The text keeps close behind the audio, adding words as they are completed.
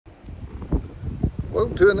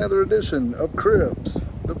Welcome to another edition of Cribs,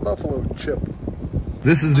 the Buffalo Chip.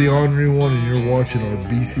 This is the Ornery One, and you're watching our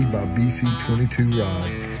BC by BC 22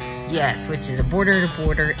 ride. Yes, which is a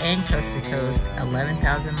border-to-border and coast-to-coast,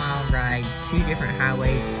 11,000-mile ride, 2 different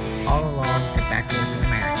highways, all along the backroads of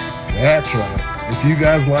America. That's right. If you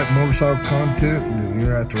guys like motorcycle content, then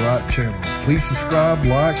you're at the right channel. Please subscribe,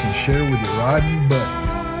 like, and share with your riding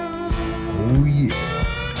buddies. Oh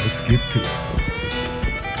yeah, let's get to it.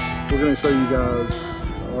 We're going to show you guys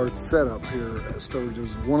our setup here at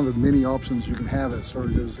Sturgis. One of the many options you can have at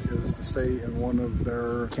Sturgis is to stay in one of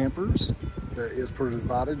their campers that is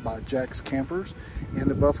provided by Jack's Campers. And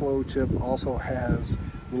the Buffalo Chip also has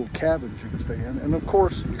little cabins you can stay in. And of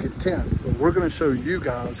course, you can tent. But we're going to show you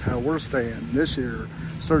guys how we're staying this year,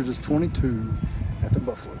 Sturgis 22 at the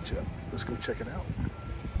Buffalo Chip. Let's go check it out.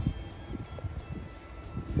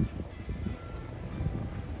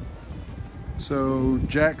 So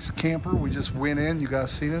Jack's Camper, we just went in, you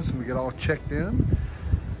guys seen us, and we got all checked in.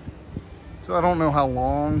 So I don't know how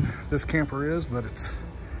long this camper is, but it's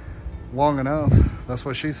long enough. That's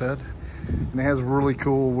what she said. And it has really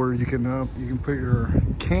cool where you can put your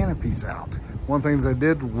canopies out. One thing they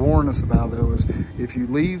did warn us about though is if you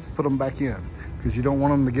leave, put them back in, because you don't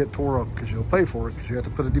want them to get tore up, because you'll pay for it, because you have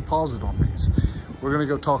to put a deposit on these. We're gonna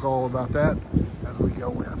go talk all about that as we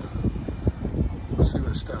go in. Let's see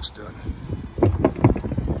what Steph's doing.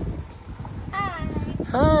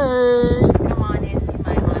 Hey! Come on into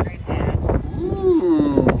my laundry pad.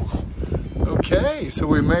 Ooh! Okay, so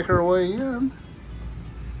we make our way in.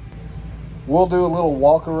 We'll do a little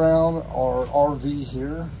walk around our RV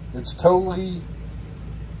here. It's totally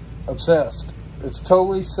obsessed. It's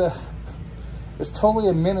totally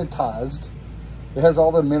amenitized. It has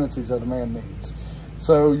all the amenities that a man needs.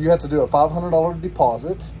 So you have to do a $500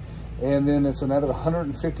 deposit, and then it's another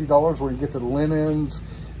 $150 where you get the linens,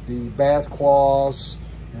 the bath cloths,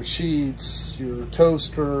 your sheets, your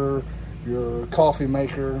toaster, your coffee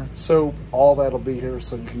maker, soap, all that'll be here,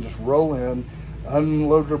 so you can just roll in,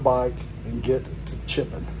 unload your bike, and get to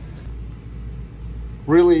chipping.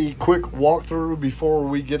 Really quick walkthrough before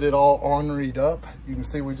we get it all orneried up. You can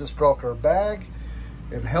see we just dropped our bag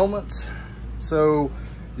and helmets. So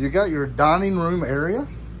you got your dining room area.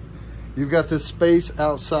 You've got this space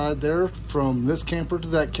outside there from this camper to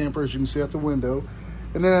that camper, as you can see out the window.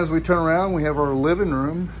 And then as we turn around, we have our living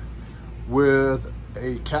room with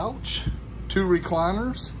a couch, 2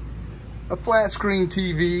 recliners, a flat screen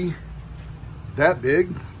TV, that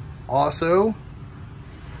big, also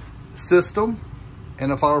system,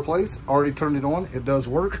 and a fireplace. Already turned it on, it does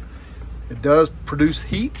work. It does produce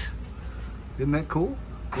heat. Isn't that cool?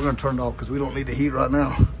 We're gonna turn it off because we don't need the heat right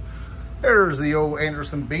now. There's the old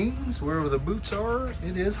Anderson beans, wherever the boots are,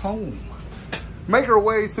 it is home. Make our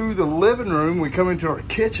way through the living room, we come into our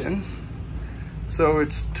kitchen. So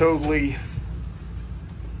it's totally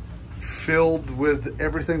filled with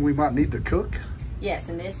everything we might need to cook. Yes,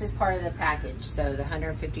 and this is part of the package. So the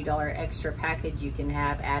 $150 extra package you can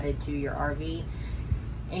have added to your RV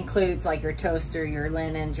includes like your toaster, your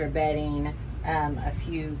linens, your bedding, a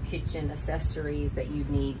few kitchen accessories that you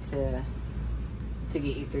need to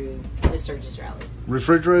get you through the Sturgis Rally.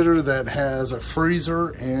 Refrigerator that has a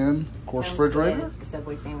freezer and, of course, refrigerator.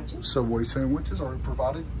 Subway sandwiches. Subway sandwiches already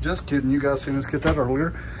provided. Just kidding, you guys seen us get that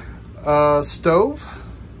earlier. Stove,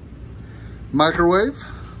 microwave,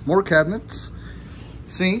 more cabinets,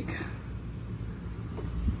 sink,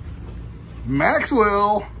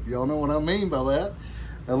 Maxwell, y'all know what I mean by that.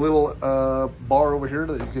 A little bar over here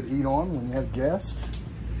that you could eat on when you have guests.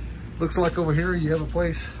 Looks like over here you have a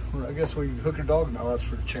place where I guess where you hook your dog. No, that's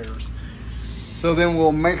for the chairs. So then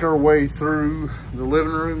we'll make our way through the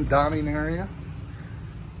living room, dining area.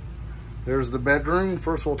 There's the bedroom.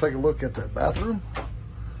 First we'll take a look at the bathroom.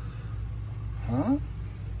 Huh?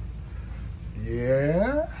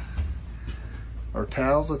 Yeah. Our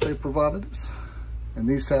towels that they provided us. And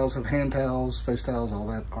these towels have hand towels, face towels, all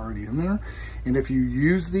that already in there. And if you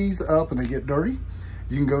use these up and they get dirty,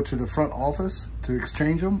 you can go to the front office to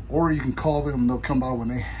exchange them, or you can call them and they'll come by when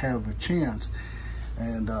they have a chance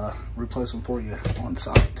and replace them for you on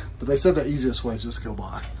site. But they said the easiest way is just go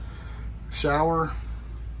by. Shower,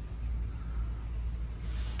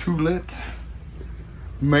 toilet,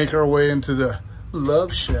 make our way into the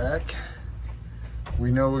love shack.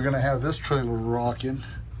 We know we're gonna have this trailer rocking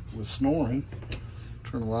with snoring.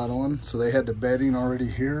 Turn the light on. So they had the bedding already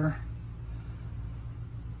here.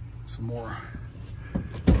 Some more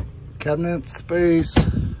cabinet space.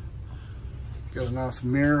 Got a nice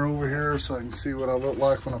mirror over here so I can see what I look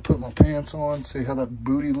like when I put my pants on. See how that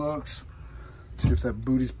booty looks. See if that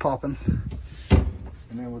booty's popping.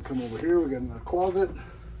 And then we come over here, we got another closet.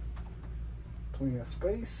 Plenty of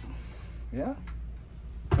space. Yeah.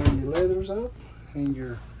 Hang your leathers up. Hang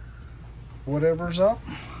your whatever's up.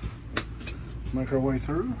 Make our way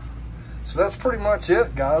through. So that's pretty much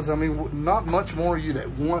it, guys. I mean, not much more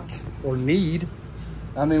you'd want or need.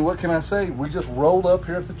 I mean, what can I say? We just rolled up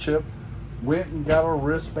here at the chip, went and got our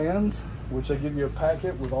wristbands, which they give you a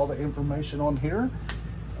packet with all the information on here.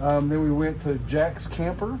 Then we went to Jack's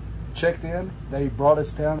Camper, checked in. They brought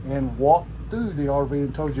us down and walked through the RV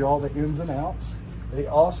and told you all the ins and outs. They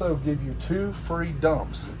also give you 2 free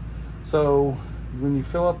dumps. So when you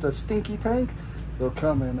fill up the stinky tank, they'll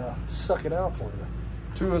come and suck it out for you.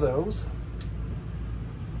 2 of those.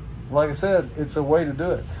 Like I said, it's a way to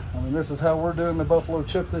do it. I mean, this is how we're doing the Buffalo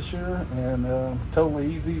Chip this year, and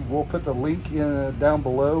totally easy. We'll put the link in down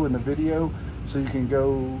below in the video so you can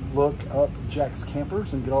go look up Jack's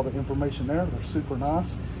Campers and get all the information there. They're super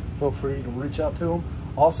nice. Feel free to reach out to them.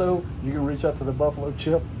 Also, you can reach out to the Buffalo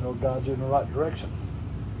Chip. They'll guide you in the right direction.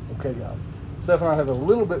 Okay, guys. Steph and I have a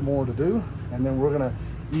little bit more to do, and then we're gonna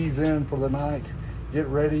ease in for the night. Get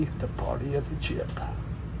ready to party at the chip.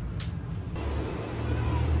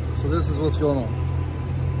 So this is what's going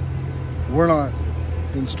on. We're not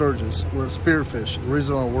in Sturgis, we're at Spearfish. The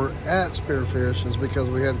reason why we're at Spearfish is because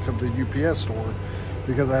we had to come to a UPS store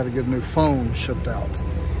because I had to get a new phone shipped out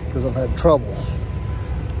because I've had trouble.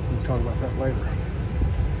 We'll talk about that later.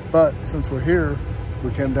 But since we're here,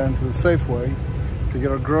 we came down to the Safeway to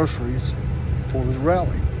get our groceries for this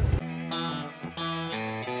rally.